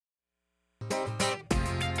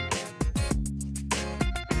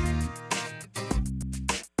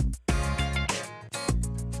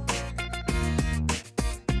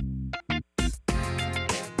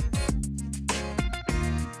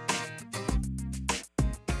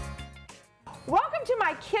Welcome to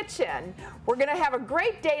my kitchen. We're going to have a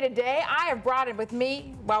great day today. I have brought it with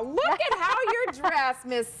me. Well, look at how you're dressed,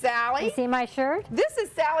 Miss Sally. You see my shirt? This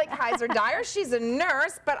is Sally Kaiser Dyer. She's a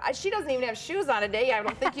nurse, but she doesn't even have shoes on today. I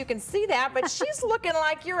don't think you can see that, but she's looking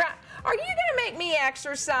like you're... Are you going to make me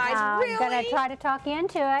exercise? Really? I'm going to try to talk you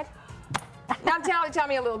into it. Now tell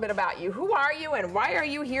me a little bit about you. Who are you and why are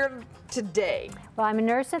you here today? Well, I'm a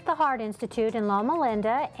nurse at the Heart Institute in Loma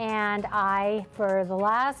Linda, and for the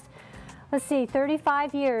last,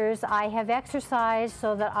 35 years, I have exercised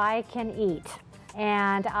so that I can eat.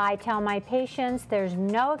 And I tell my patients there's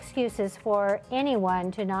no excuses for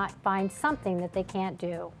anyone to not find something that they can't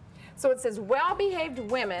do. So it says, well-behaved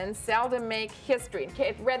women seldom make history.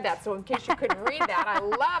 I read that, so in case you couldn't read that, I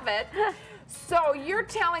love it. So you're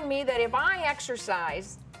telling me that if I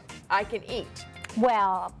exercise, I can eat?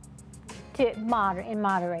 Well, in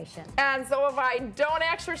moderation. And so if I don't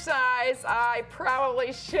exercise, I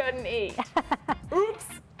probably shouldn't eat. Oops.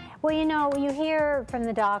 Well, you know, you hear from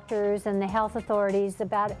the doctors and the health authorities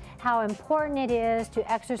about how important it is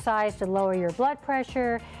to exercise to lower your blood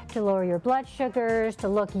pressure, to lower your blood sugars, to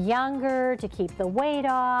look younger, to keep the weight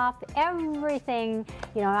off, everything.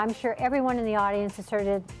 You know, I'm sure everyone in the audience has heard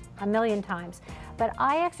it a million times. But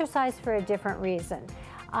I exercise for a different reason.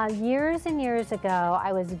 Years and years ago,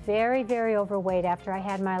 I was very, very overweight after I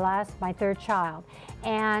had my third child.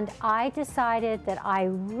 And I decided that I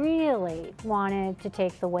really wanted to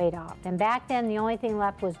take the weight off. And back then, the only thing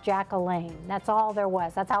left was Jack-o'-lane. That's all there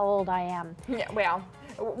was. That's how old I am. Yeah, well,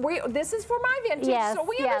 this is for my vintage, yes, so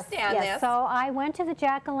we understand this. So I went to the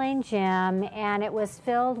Jack-o'-lane gym, and it was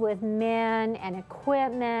filled with men and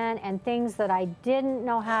equipment and things that I didn't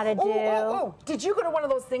know how to do. Oh, did you go to one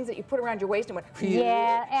of those things that you put around your waist and went,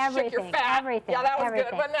 yeah, everything, shook your fat? everything. Yeah, that was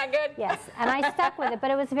everything. good. Wasn't that good? Yes, and I stuck with it,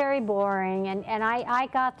 but it was very boring, and I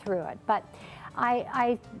got through it. But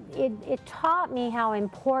it taught me how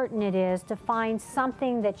important it is to find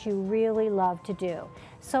something that you really love to do.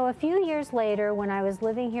 So a few years later, when I was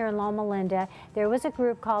living here in Loma Linda, there was a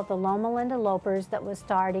group called the Loma Linda Lopers that was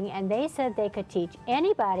starting, and they said they could teach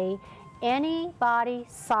anybody, any body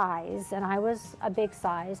size, and I was a big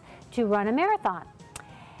size, to run a marathon.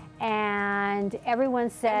 And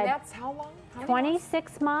everyone said... And that's how long? How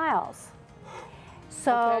 26 miles.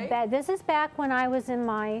 So okay. This is back when I was in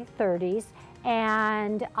my 30s,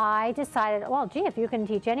 and I decided, well, gee, if you can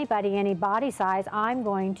teach anybody any body size, I'm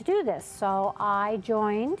going to do this. So I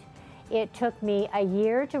joined. It took me a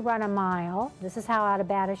year to run a mile. This is how out of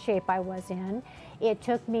bad a shape I was in. It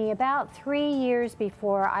took me about 3 years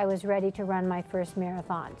before I was ready to run my first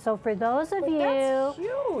marathon. So for those of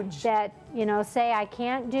you that, you know, say I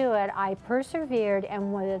can't do it, I persevered,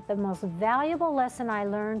 and the most valuable lesson I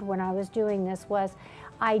learned when I was doing this was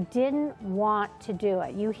I didn't want to do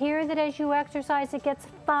it. You hear that as you exercise, it gets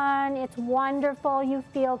fun, it's wonderful, you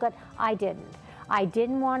feel good. I didn't. I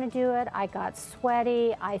didn't want to do it. I got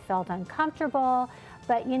sweaty, I felt uncomfortable.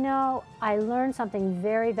 But you know, I learned something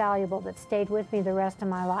very valuable that stayed with me the rest of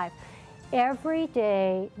my life. Every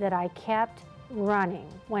day that I kept running,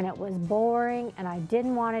 when it was boring and I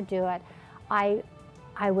didn't want to do it, I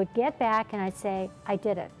would get back and I'd say, I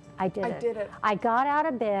did it. I did it. I got out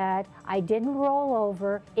of bed. I didn't roll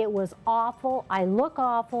over. It was awful. I look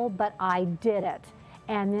awful, but I did it.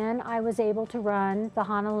 And then I was able to run the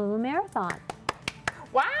Honolulu Marathon.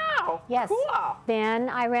 Wow. Yes. Cool. Then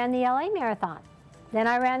I ran the LA Marathon. Then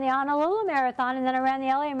I ran the Honolulu Marathon, and then I ran the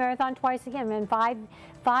LA Marathon twice again. I ran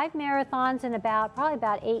five marathons in probably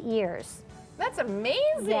about 8 years. That's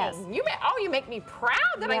amazing. Yes. You make me proud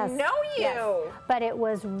that yes. I know you. Yes. But it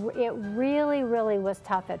really, really was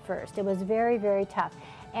tough at first. It was very, very tough.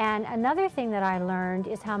 And another thing that I learned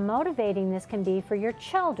is how motivating this can be for your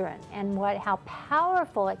children, and how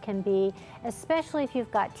powerful it can be, especially if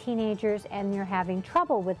you've got teenagers and you're having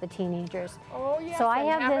trouble with the teenagers. Oh yes, so I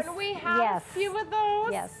have haven't we had a few of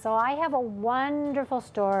those? Yes, so I have a wonderful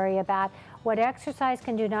story about what exercise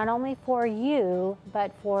can do not only for you,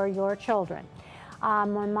 but for your children.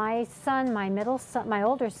 When my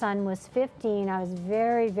older son was 15, I was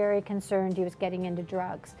very, very concerned he was getting into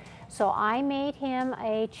drugs. So I made him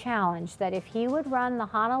a challenge that if he would run the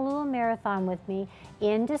Honolulu Marathon with me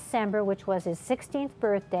in December, which was his 16th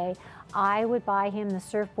birthday, I would buy him the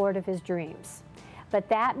surfboard of his dreams. But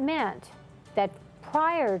that meant that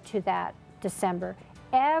prior to that December,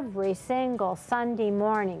 every single Sunday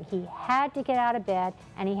morning, he had to get out of bed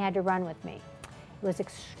and he had to run with me. It was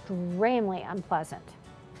extremely unpleasant.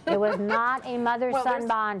 It was not a mother-son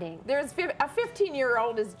bonding. There's a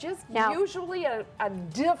 15-year-old is just usually a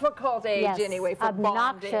difficult age anyway for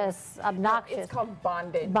bonding. Obnoxious. It's called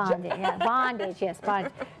bondage. Bonding, yeah, bondage, yes,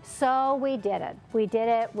 bondage. So we did it. We did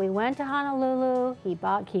it. We went to Honolulu. He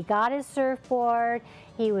got his surfboard.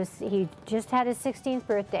 He just had his 16th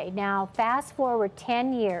birthday. Now fast forward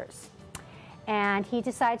 10 years, and he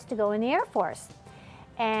decides to go in the Air Force.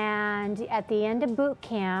 And at the end of boot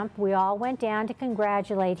camp, we all went down to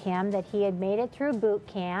congratulate him that he had made it through boot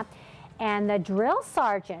camp. And the drill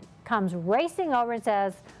sergeant comes racing over and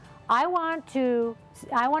says, I want to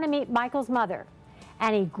meet Michael's mother.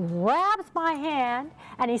 And he grabs my hand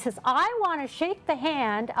and he says, I want to shake the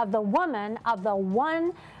hand of the woman of the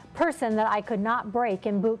one person that I could not break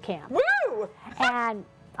in boot camp. Woo! And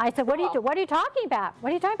I said, what are you talking about?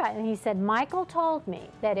 What are you talking about? And he said, Michael told me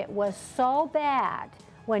that it was so bad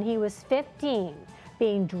when he was 15,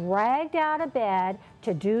 being dragged out of bed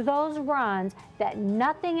to do those runs, that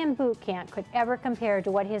nothing in boot camp could ever compare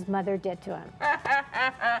to what his mother did to him.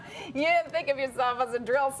 You didn't think of yourself as a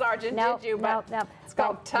drill sergeant, did you? Nope. It's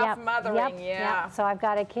called tough mothering, yeah. So I've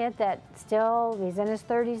got a kid that he's in his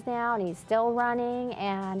 30s now, and he's still running,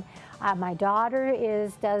 and my daughter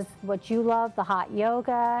does what you love, the hot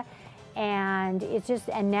yoga. And it's just,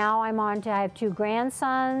 and now I have 2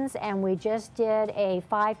 grandsons, and we just did a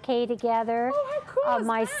 5K together. Oh, how cool of is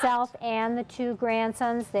myself that? And the 2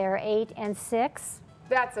 grandsons. They're 8 and 6.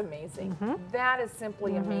 That's amazing. That is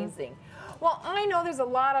simply amazing. Well, I know there's a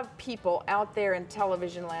lot of people out there in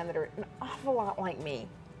television land that are an awful lot like me.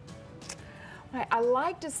 I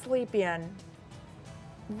like to sleep in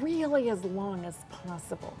really as long as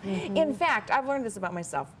possible. In fact, I've learned this about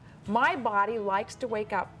myself. My body likes to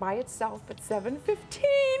wake up by itself at 7:15.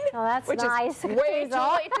 Oh, that's which nice. is way too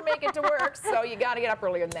late to make it to work, so you got to get up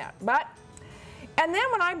earlier than that. And then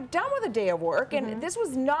when I'm done with a day of work, and this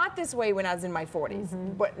was not this way when I was in my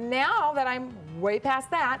 40s, but now that I'm way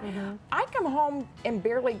past that, I come home and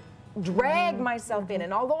barely drag myself in.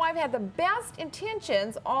 And although I've had the best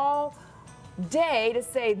intentions all day to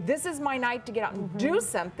say, this is my night to get out and do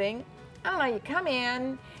something, I don't know, you come in,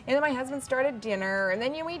 and then my husband started dinner, and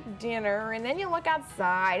then you eat dinner, and then you look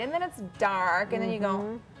outside, and then it's dark, and then you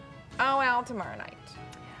go, oh, well, tomorrow night.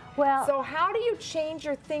 Well, so how do you change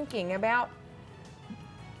your thinking about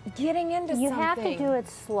getting into something? You have to do it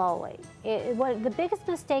slowly. The biggest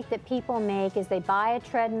mistake that people make is they buy a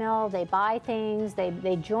treadmill, they buy things,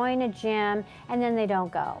 they join a gym, and then they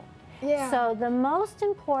don't go. Yeah. So the most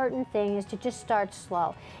important thing is to just start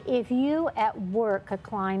slow. If you at work could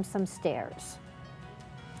climb some stairs,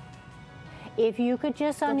 if you could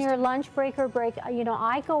just on your lunch break or break,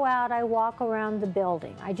 I go out, I walk around the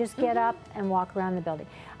building. I just get up and walk around the building.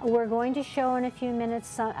 We're going to show in a few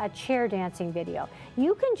minutes a chair dancing video.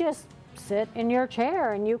 You can just sit in your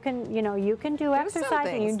chair and you can, you can do exercise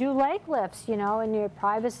and you can do leg lifts, in your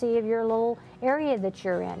privacy of your little area that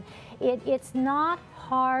you're in. It's not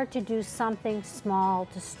hard to do something small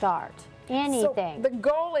to start. Anything. So the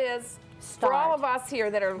goal is, for all of us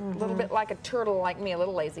here that are a little bit like a turtle like me, a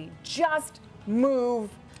little lazy, just move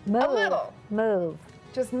a little. Move.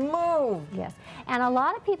 Just move. Yes. And a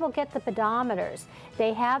lot of people get the pedometers.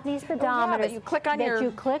 They have these pedometers that you click on,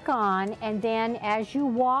 you click on, and then as you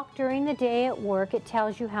walk during the day at work, it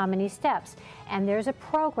tells you how many steps. And there's a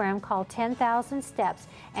program called 10,000 Steps.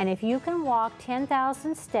 And if you can walk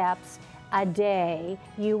 10,000 steps a day,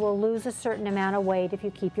 you will lose a certain amount of weight if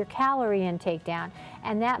you keep your calorie intake down.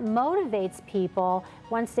 And that motivates people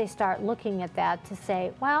once they start looking at that to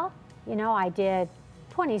say, well, I did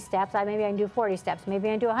 20 steps, maybe I can do 40 steps, maybe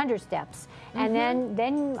I can do 100 steps. And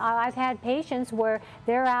then I've had patients where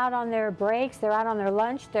they're out on their breaks, they're out on their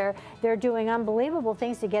lunch, they're doing unbelievable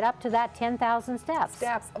things to get up to that 10,000 steps.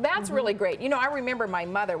 That's really great. I remember my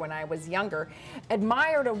mother when I was younger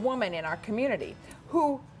admired a woman in our community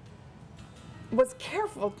who was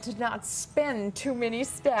careful to not spend too many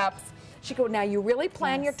steps. She'd go, now you really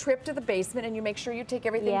plan your trip to the basement and you make sure you take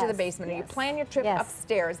everything to the basement and you plan your trip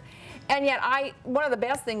upstairs. And yet one of the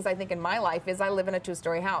best things I think in my life is I live in a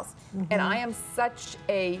 2-story house. And I am such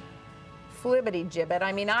a flibbity-gibbet.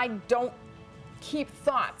 I mean, I don't keep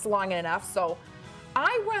thoughts long enough, so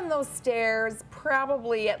I run those stairs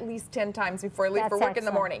probably at least 10 times before I leave for work in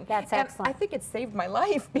the morning. That's and excellent. I think it saved my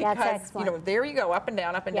life because, there you go, up and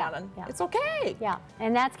down, and it's okay. Yeah,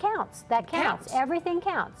 and that counts. That counts. Everything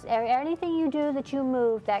counts. Anything you do that you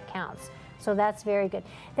move, that counts. So that's very good.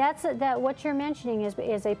 What you're mentioning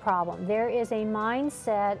is a problem. There is a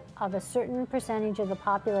mindset of a certain percentage of the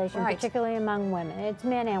population, particularly among women. It's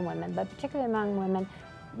men and women, but particularly among women,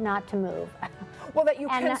 not to move. Well, that you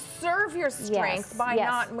conserve your strength by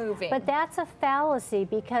not moving. But that's a fallacy,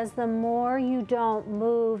 because the more you don't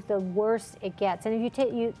move, the worse it gets. And if you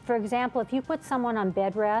take, for example, if you put someone on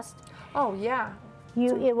bed rest, oh yeah,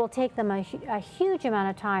 it will take them a huge amount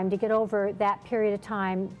of time to get over that period of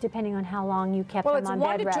time, depending on how long you kept them on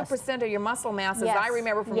bed rest. Well, it's 1 to 2% of your muscle mass, as I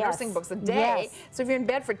remember from nursing books, a day. So if you're in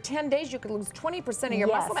bed for 10 days, you could lose 20% of your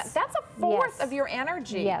muscle mass. That's a fourth of your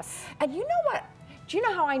energy. Yes. And you know what? Do you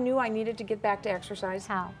know how I knew I needed to get back to exercise?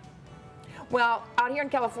 How? Well, out here in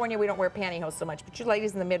California, we don't wear pantyhose so much, but you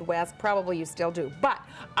ladies in the Midwest, probably you still do. But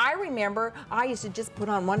I remember I used to just put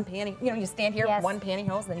on one panty. You know, you stand here, one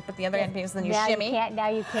pantyhose, then you put the other pantyhose, and then you shimmy. Now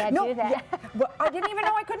you can't do that. Well, I didn't even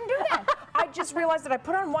know I couldn't do that. I just realized that I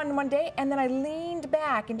put on one day, and then I leaned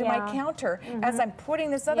back into my counter as I'm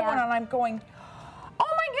putting this other one on. I'm going,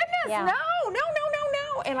 oh my goodness, no.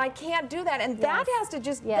 And I can't do that. And that has to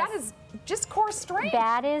just, that is just core strength.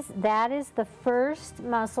 That is the first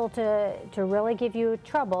muscle to really give you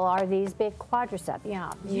trouble, are these big quadriceps.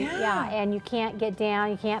 And you can't get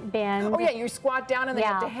down, you can't bend. Oh yeah, you squat down and then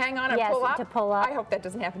you have to hang on and pull up. To pull up. I hope that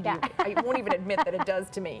doesn't happen to you. I won't even admit that it does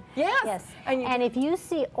to me. Yes. And if you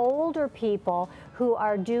see older people who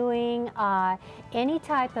are doing any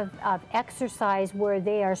type of exercise where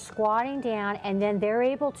they are squatting down and then they're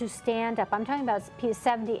able to stand up, I'm talking about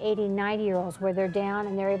 70, 80, 90-year-olds where they're down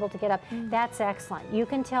and they're able to get up, that's excellent. You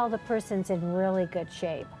can tell the person's in really good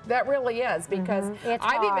shape. That really is, because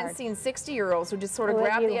I've even seen 60-year-olds who just sort of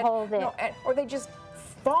grab the end, or they just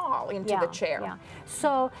fall into the chair.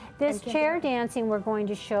 So this chair dancing we're going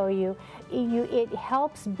to show you, it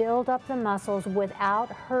helps build up the muscles without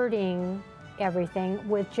hurting everything,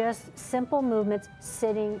 with just simple movements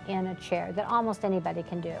sitting in a chair that almost anybody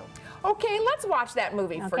can do. Okay, let's watch that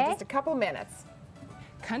movie for just a couple minutes.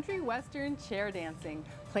 Country Western chair dancing.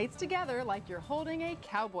 Plates together like you're holding a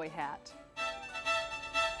cowboy hat.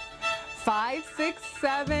 5, 6,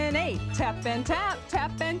 7, 8. Tap and tap,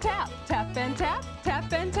 tap and tap, tap and tap,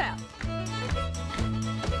 tap and tap.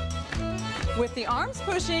 With the arms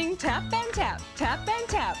pushing, tap and tap, tap and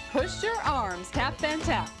tap. Push your arms, tap and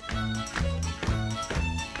tap.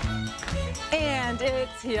 And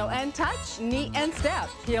it's heel and touch, knee and step.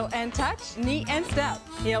 Heel and touch, knee and step.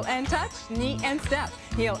 Heel and touch, knee and step.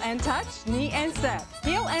 Heel and touch, knee and step.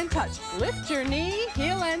 Heel and touch, lift your knee.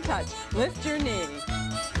 Heel and touch, lift your knee.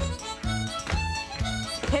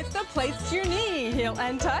 Hit the plates to your knee. Heel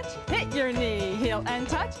and touch, hit your knee. Heel and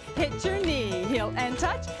touch, hit your knee. Heel and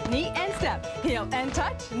touch, knee and step. Heel and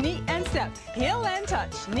touch, knee and step. Heel and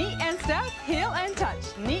touch, knee and step. Heel and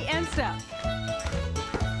touch, knee and step.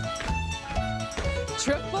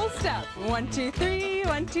 Triple step, 1, 2, 3,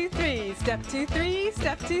 1, 2, 3. Step 2, 3,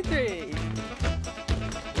 step 2, 3.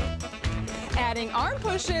 Adding arm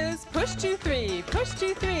pushes, push 2, 3, push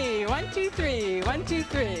 2, 3, 1, 2, 3, 1, 2,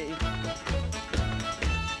 3.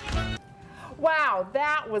 Wow,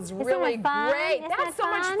 that was really great. That's so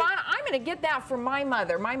much fun. I'm going to get that for my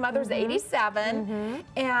mother. My mother's 87,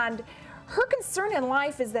 and her concern in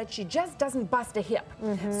life is that she just doesn't bust a hip.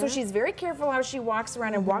 So she's very careful how she walks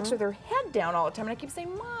around and walks with her head down all the time. And I keep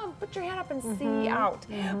saying, Mom, put your head up and see out.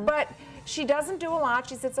 But she doesn't do a lot.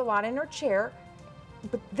 She sits a lot in her chair.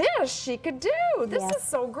 But this she could do. This is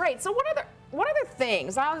so great. So what other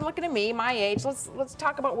things? I'm looking at me, my age. Let's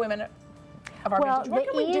talk about women of our vintage. What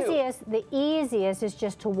can we do? The easiest is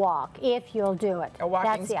just to walk, if you'll do it.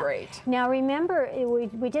 Walking's great. Now remember,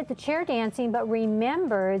 we did the chair dancing, but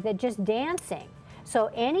remember that just dancing.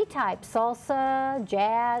 So any type, salsa,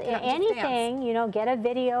 jazz, anything, you know, get a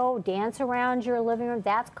video, dance around your living room.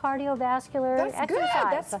 That's cardiovascular exercise. Good.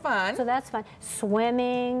 That's fun. So that's fun.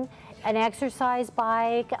 Swimming, an exercise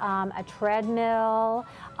bike, a treadmill.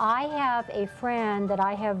 I have a friend that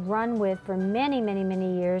I have run with for many, many,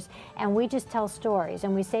 many years, and we just tell stories,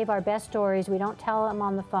 and we save our best stories. We don't tell them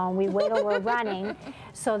on the phone. We wait till we're running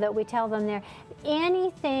so that we tell them there.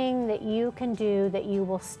 Anything that you can do that you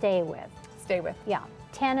will stay with. Stay with. Yeah.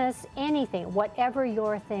 Tennis, anything, whatever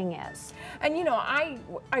your thing is. And you know,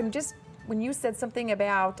 I'm just, when you said something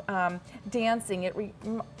about dancing, it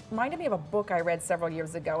reminded me of a book I read several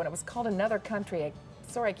years ago, and it was called Another Country.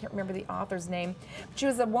 Sorry, I can't remember the author's name. She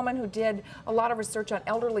was a woman who did a lot of research on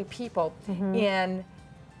elderly people in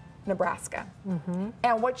Nebraska.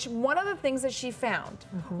 And one of the things that she found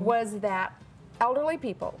was that elderly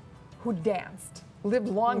people who danced lived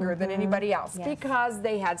longer than anybody else because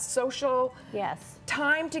they had social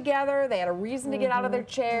time together. They had a reason to get out of their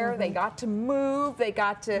chair. They got to move. They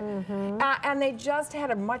got to, and they just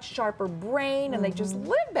had a much sharper brain, and they just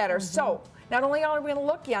lived better. So not only are we going to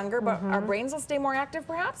look younger, but our brains will stay more active,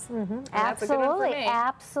 perhaps. That's a good one for me.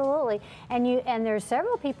 Absolutely. And there's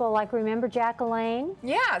several people, like, remember Jack Alain?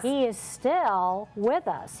 Yes. He is still with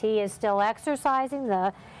us. He is still exercising.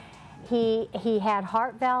 He had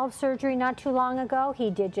heart valve surgery not too long ago. He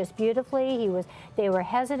did just beautifully. They were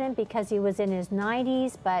hesitant because he was in his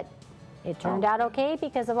 90s, but it turned out okay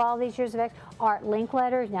because of all these years of Art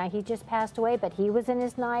Linkletter. Now, he just passed away, but he was in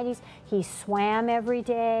his 90s. He swam every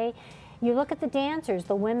day. You look at the dancers,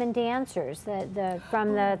 the women dancers,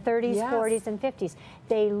 from the 30s, 40s, and 50s.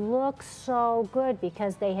 They look so good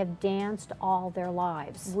because they have danced all their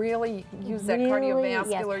lives. Really use that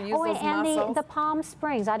cardiovascular, use those muscles. And the Palm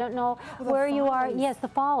Springs. I don't know where you are. Yes, the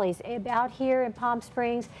Follies. Out here in Palm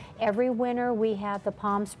Springs, every winter we have the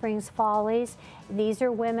Palm Springs Follies. These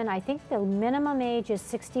are women, I think the minimum age is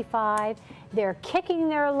 65. They're kicking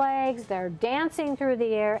their legs, they're dancing through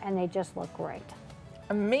the air, and they just look great.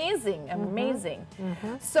 Amazing, amazing.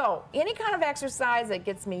 So any kind of exercise that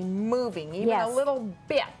gets me moving, even a little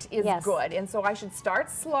bit, is good. And so I should start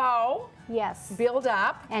slow. Yes. Build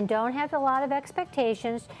up. And don't have a lot of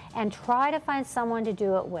expectations, and try to find someone to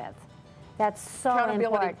do it with. That's so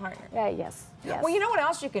Accountability important. partner. Yes. Well, you know what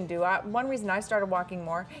else you can do? One reason I started walking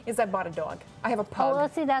more is I bought a dog. I have a pug. Oh, well,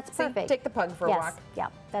 see, that's perfect. Take the pug for a walk. Yeah,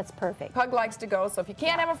 that's perfect. Pug likes to go, so if you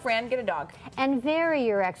can't have a friend, get a dog. And vary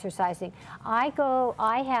your exercising.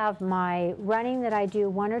 I have my running that I do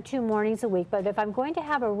 1 or 2 mornings a week, but if I'm going to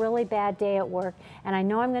have a really bad day at work and I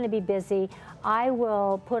know I'm going to be busy, I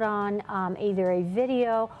will put on either a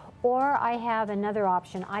video, or I have another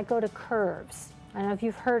option. I go to Curves. I don't know if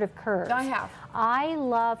you've heard of Curves. I have. I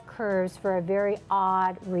love Curves for a very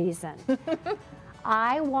odd reason.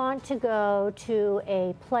 I want to go to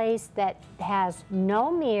a place that has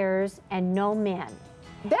no mirrors and no men.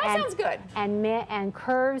 That sounds good. And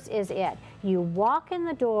Curves is it. You walk in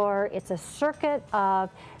the door. It's a circuit of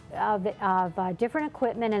different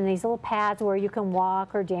equipment and these little pads where you can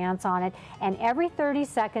walk or dance on it, and every 30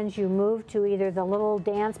 seconds you move to either the little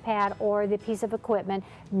dance pad or the piece of equipment.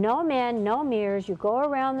 No men, no mirrors. You go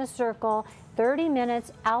around the circle, 30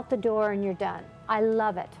 minutes, out the door, and you're done. I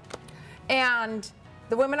love it. And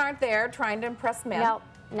the women aren't there trying to impress men. No.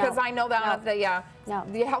 Because I know that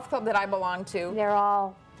the health club that I belong to, they're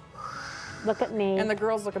all, look at me. and the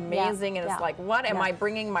girls look amazing, and it's like, what am I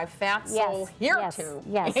bringing my fat soul here to?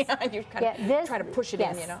 Yes. And you kind of try to push it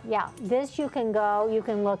in, you know? Yeah, this you can go, you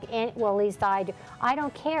can look in, well, at least I do. I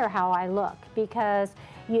don't care how I look, because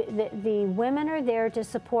the women are there to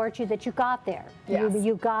support you, that you got there. Yes.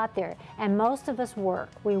 You got there. And most of us work.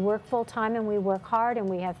 We work full time, and we work hard, and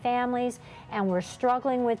we have families, and we're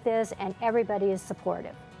struggling with this, and everybody is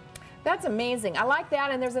supportive. That's amazing. I like that,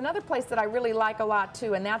 and there's another place that I really like a lot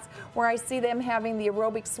too, and that's where I see them having the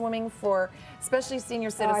aerobic swimming for especially senior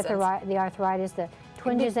citizens. The arthritis, the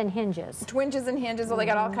twinges and hinges. Twinges and hinges, well, they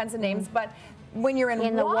got all kinds of names, but when you're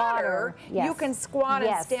in the water, yes. you can squat and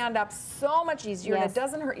Yes. stand up so much easier, and Yes. it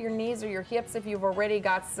doesn't hurt your knees or your hips if you've already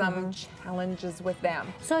got some challenges with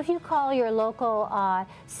them. So if you call your local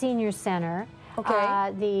senior center,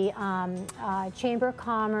 Okay. the Chamber of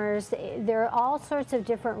Commerce, there are all sorts of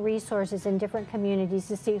different resources in different communities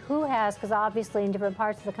to see who has, because obviously in different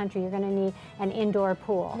parts of the country you're going to need an indoor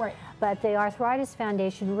pool. Right. But the Arthritis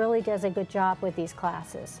Foundation really does a good job with these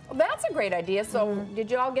classes. Well, that's a great idea. So did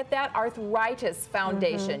you all get that? Arthritis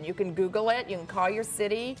Foundation. You can Google it. You can call your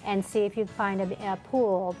city. And see if you can find a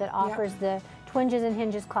pool that offers the Twinges and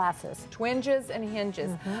Hinges classes. Twinges and hinges.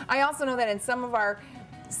 I also know that in some of our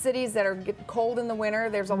cities that are cold in the winter,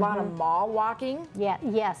 there's a lot of mall walking. Yeah.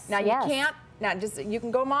 Yes. Now yes. you can't. Now you can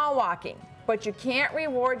go mall walking, but you can't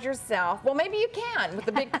reward yourself. Well, maybe you can with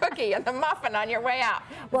the big cookie and the muffin on your way out.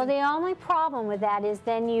 Well, the only problem with that is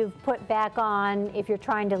then you've put back on if you're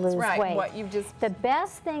trying to lose Right. weight. What you've just. The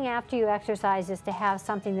best thing after you exercise is to have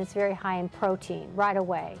something that's very high in protein right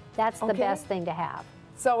away. That's the Okay. best thing to have.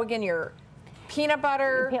 So again, your peanut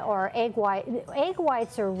butter. Or egg white. Egg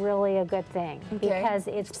whites are really a good thing because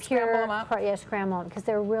it's pure. Scramble them up? Yeah, scramble them because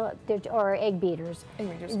they're real. Or egg beaters.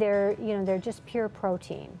 Egg beaters. They're just pure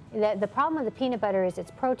protein. The problem with the peanut butter is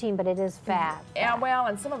it's protein, but it is fat. Yeah, well,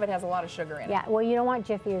 and some of it has a lot of sugar in it. Yeah, well, you don't want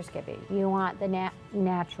Jiffy or Skippy. You want the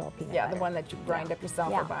natural peanut butter. Yeah, the one that you grind up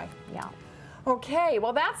yourself or buy. Yeah. Okay,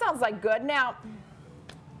 well that sounds like good. Now,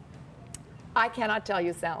 I cannot tell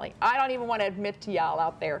you, Sally. I don't even want to admit to y'all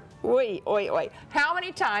out there. Oi, oi, oi. How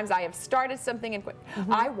many times I have started something and quit.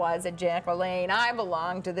 I was a Jacqueline. I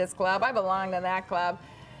belong to this club. I belong to that club.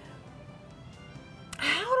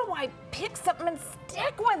 How do I pick something and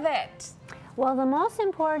stick with it? Well, the most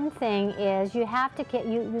important thing is you have to get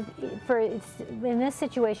in this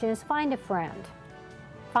situation is find a friend.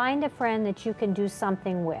 Find a friend that you can do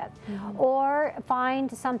something with. Or find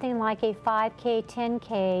something like a 5K,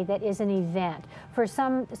 10K that is an event for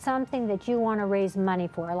something that you want to raise money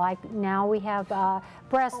for. Like now we have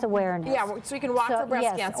breast awareness. Yeah, so you can walk for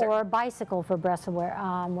breast cancer. Or bicycle for breast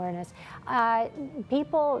awareness.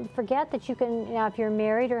 People forget that you can, if you're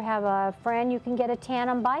married or have a friend, you can get a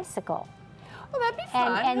tandem bicycle. Well, that'd be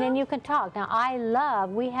fun. And then you can talk. Now,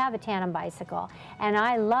 we have a tandem bicycle, and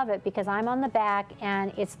I love it because I'm on the back,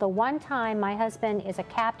 and it's the one time my husband is a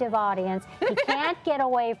captive audience. He can't get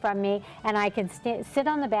away from me, and I can sit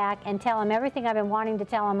on the back and tell him everything I've been wanting to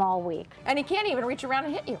tell him all week. And he can't even reach around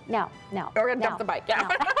and hit you. No. Or dump the bike. Yeah.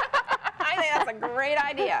 No. I think that's a great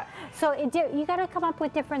idea. So you got to come up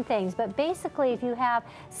with different things, but basically if you have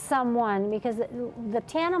someone, because the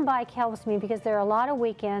tandem bike helps me because there are a lot of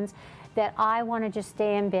weekends that I want to just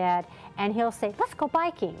stay in bed, and he'll say, let's go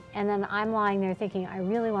biking. And then I'm lying there thinking, I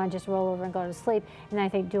really want to just roll over and go to sleep. And I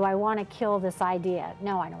think, do I want to kill this idea?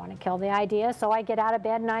 No, I don't want to kill the idea. So I get out of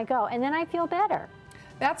bed and I go, and then I feel better.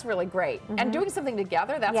 That's really great. And doing something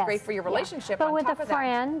together, that's great for your relationship. But with a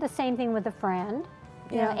friend, the same thing with a friend.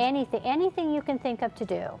 You know, anything you can think of to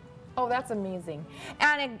do. Oh, that's amazing.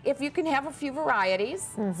 And if you can have a few varieties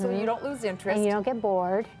so you don't lose interest. And you don't get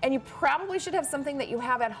bored. And you probably should have something that you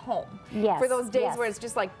have at home. Yes. For those days where it's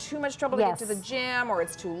just like too much trouble to get to the gym, or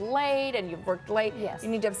it's too late and you've worked late. You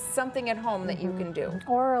need to have something at home that you can do.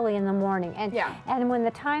 Or early in the morning. And, and when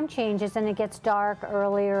the time changes and it gets dark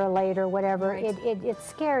earlier or later, whatever, it's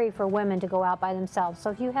scary for women to go out by themselves. So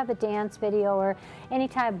if you have a dance video or any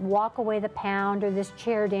type of walk away the pound or this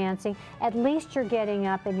chair dancing, at least you're getting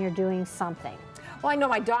up and you're doing something. Well, I know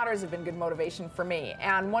my daughters have been good motivation for me,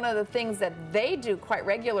 and one of the things that they do quite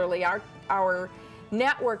regularly, our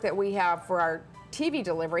network that we have for our TV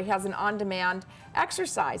delivery has an on-demand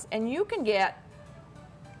exercise, and you can get,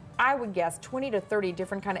 I would guess, 20 to 30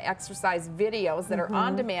 different kind of exercise videos that are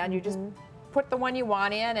on demand. You just put the one you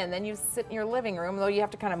want in, and then you sit in your living room, though you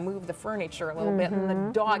have to kind of move the furniture a little bit, and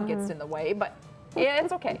the dog gets in the way, but yeah,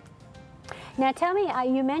 it's okay. Now tell me,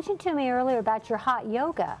 you mentioned to me earlier about your hot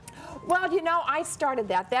yoga. Well, you know, I started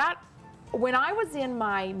that. When I was in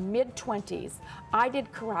my mid-20s, I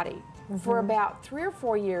did karate for about 3 or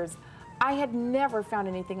 4 years. I had never found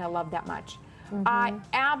anything I loved that much. I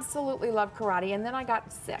absolutely loved karate, and then I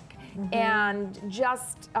got sick. And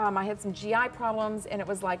just, I had some GI problems, and it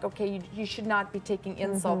was like, okay, you should not be taking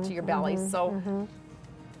insult to your belly. So.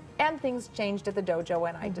 And things changed at the dojo,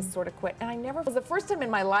 and I just sort of quit. And it was the first time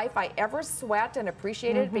in my life I ever sweat and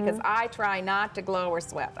appreciated it, because I try not to glow or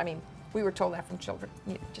sweat. I mean, we were told that from children.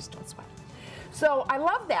 You just don't sweat. So I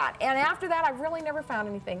love that. And after that, I really never found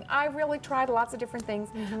anything. I really tried lots of different things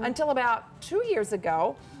until about 2 years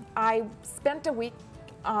ago. I spent a week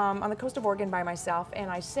on the coast of Oregon by myself,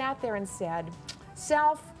 and I sat there and said,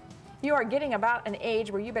 Self, you are getting about an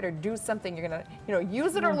age where you better do something. You're gonna,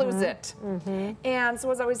 use it or lose it. And so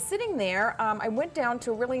as I was sitting there, I went down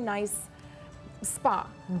to a really nice spa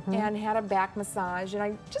and had a back massage.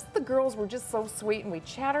 And the girls were just so sweet, and we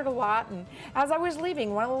chattered a lot. And as I was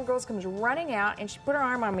leaving, one of the little girls comes running out, and she put her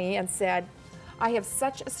arm on me and said, I have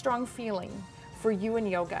such a strong feeling for you and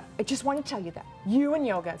yoga. I just want to tell you that, you and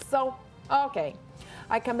yoga. So, okay.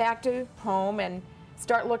 I come back to home and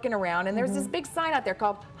start looking around, and there's this big sign out there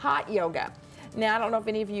called hot yoga. Now, I don't know if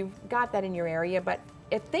any of you got that in your area, but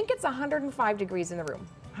I think it's 105 degrees in the room.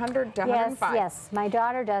 100 to 105. Yes, my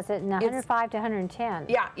daughter does it in 105 to 110.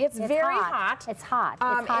 Yeah, it's very hot. It's hot.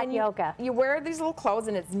 It's hot yoga. You wear these little clothes,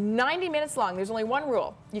 and it's 90 minutes long. There's only one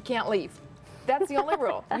rule. You can't leave. That's the only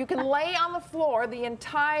rule. You can lay on the floor the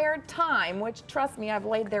entire time, which, trust me, I've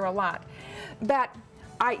laid there a lot. But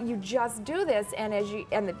you just do this, and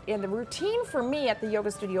the routine for me at the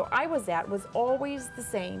yoga studio I was at was always the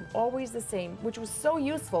same, which was so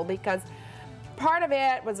useful, because part of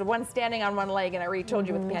it was the one standing on one leg, and I already told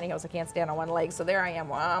you with the pantyhose I can't stand on one leg, so there I am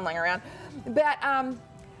wobbling around. But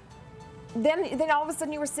then all of a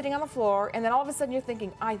sudden you were sitting on the floor, and then all of a sudden you're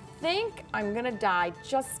thinking, I think I'm gonna die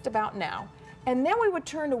just about now. And then we would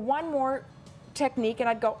turn to one more technique, and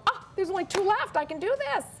I'd go, there's only 2 left, I can do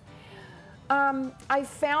this. I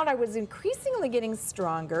found I was increasingly getting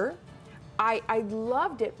stronger. I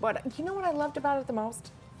loved it, but you know what I loved about it the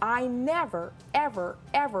most? I never, ever,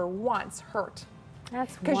 ever once hurt.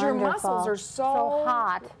 That's because your muscles are so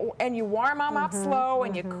hot. And you warm them up slow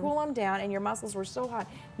and you cool them down, and your muscles were so hot.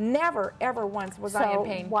 Never, ever once was I in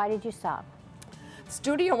pain. Why did you stop?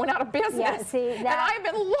 Studio went out of business. Yeah, see, and I've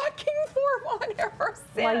been looking for one ever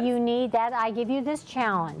since. Well, you need that. I give you this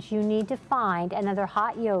challenge. You need to find another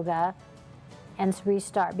hot yoga and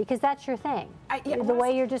restart, because that's your thing. The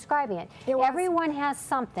way you're describing it. Everyone has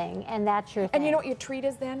something, and that's your thing. And you know what your treat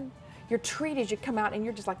is then? Your treat is you come out and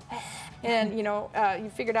you're just like, and you know, you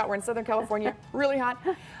figured out we're in Southern California, really hot.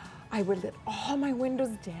 I would let all my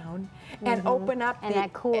windows down and open up and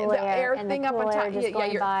that cool air thing up on top. Just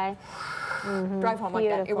going by. Drive home like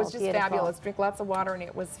that. It was just beautiful. fabulous. Drink lots of water, and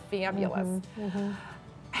it was fabulous.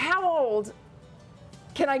 How old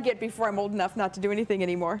can I get before I'm old enough not to do anything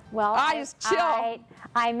anymore? Well, I just chill.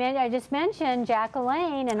 I just mentioned Jack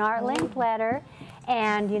Elaine and Art Linkletter.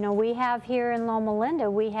 And, you know, we have here in Loma Linda,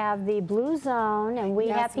 we have the Blue Zone, and we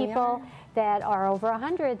have people that are over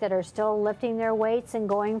 100 that are still lifting their weights and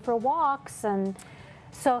going for walks. And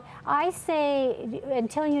so I say,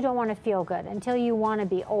 until you don't want to feel good, until you want to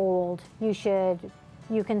be old, you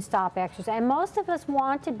can stop exercising. And most of us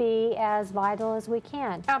want to be as vital as we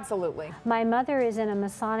can. Absolutely. My mother is in a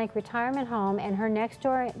Masonic retirement home, and her next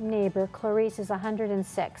door neighbor, Clarice, is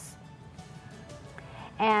 106.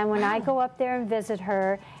 And when I go up there and visit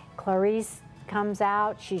her, Clarice comes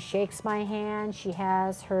out, she shakes my hand, she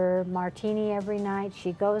has her martini every night,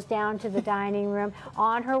 she goes down to the dining room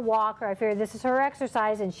on her walker. I figure this is her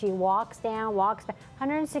exercise, and she walks down, walks back.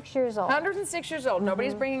 106 years old. 106 years old.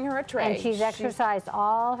 Nobody's bringing her a tray. And she's exercised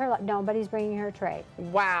all her life. Nobody's bringing her a tray.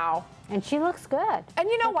 Wow. And she looks good. And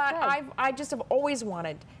you know what? I just have always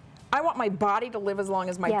wanted, I want my body to live as long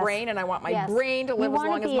as my brain, and I want my brain to live as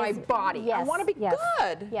long as my body. I want to be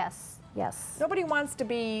good. Yes, yes. Nobody wants to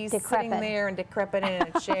be decrepit. sitting there and decrepit in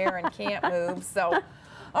a chair and can't move. So,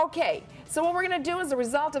 okay. So what we're going to do as a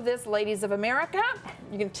result of this, ladies of America,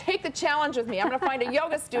 you can take the challenge with me. I'm going to find a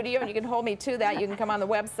yoga studio, and you can hold me to that. You can come on the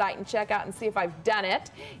website and check out and see if I've done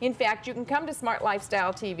it. In fact, you can come to Smart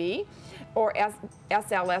Lifestyle TV or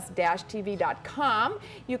sls-tv.com.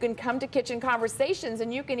 You can come to Kitchen Conversations,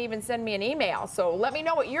 and you can even send me an email. So let me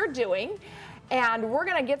know what you're doing, and we're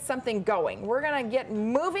going to get something going. We're going to get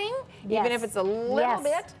moving, even if it's a little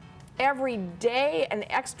bit. Every day, an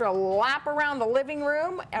extra lap around the living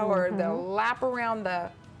room, or the lap around the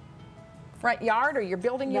front yard, or your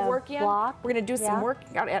building you work in. We're going to do some work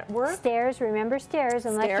out at work. Stairs, remember stairs.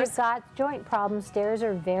 Unless you've got joint problems, stairs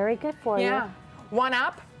are very good for you. One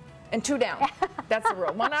up and two down. That's the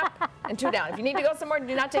rule. One up and two down. If you need to go somewhere,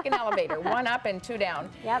 do not take an elevator. One up and two down.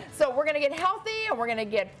 So we're going to get healthy, and we're going to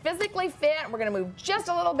get physically fit, and we're going to move just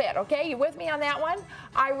a little bit. Okay, you with me on that one?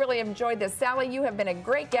 I really enjoyed this. Sally, you have been a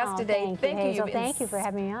great guest today. Thank you, Hazel. Thank you for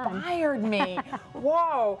having me on. Inspired me.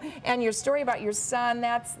 Whoa. And your story about your son,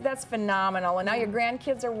 that's phenomenal. And now your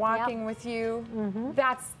grandkids are walking with you.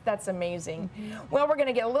 That's amazing. Well, we're going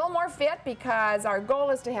to get a little more fit, because our goal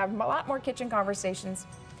is to have a lot more kitchen conversations.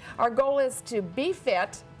 Our goal is to be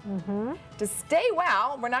fit, to stay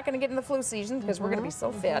well. We're not going to get in the flu season, because we're going to be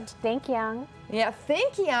so fit. Think young. Yeah,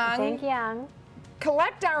 think young. Think young.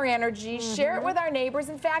 Collect our energy, share it with our neighbors.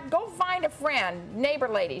 In fact, go find a friend, neighbor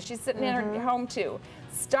lady. She's sitting in her home too.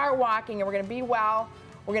 Start walking, and we're going to be well.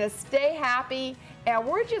 We're going to stay happy, and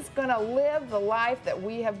we're just going to live the life that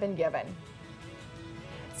we have been given.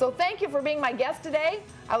 So thank you for being my guest today.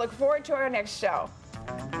 I look forward to our next show.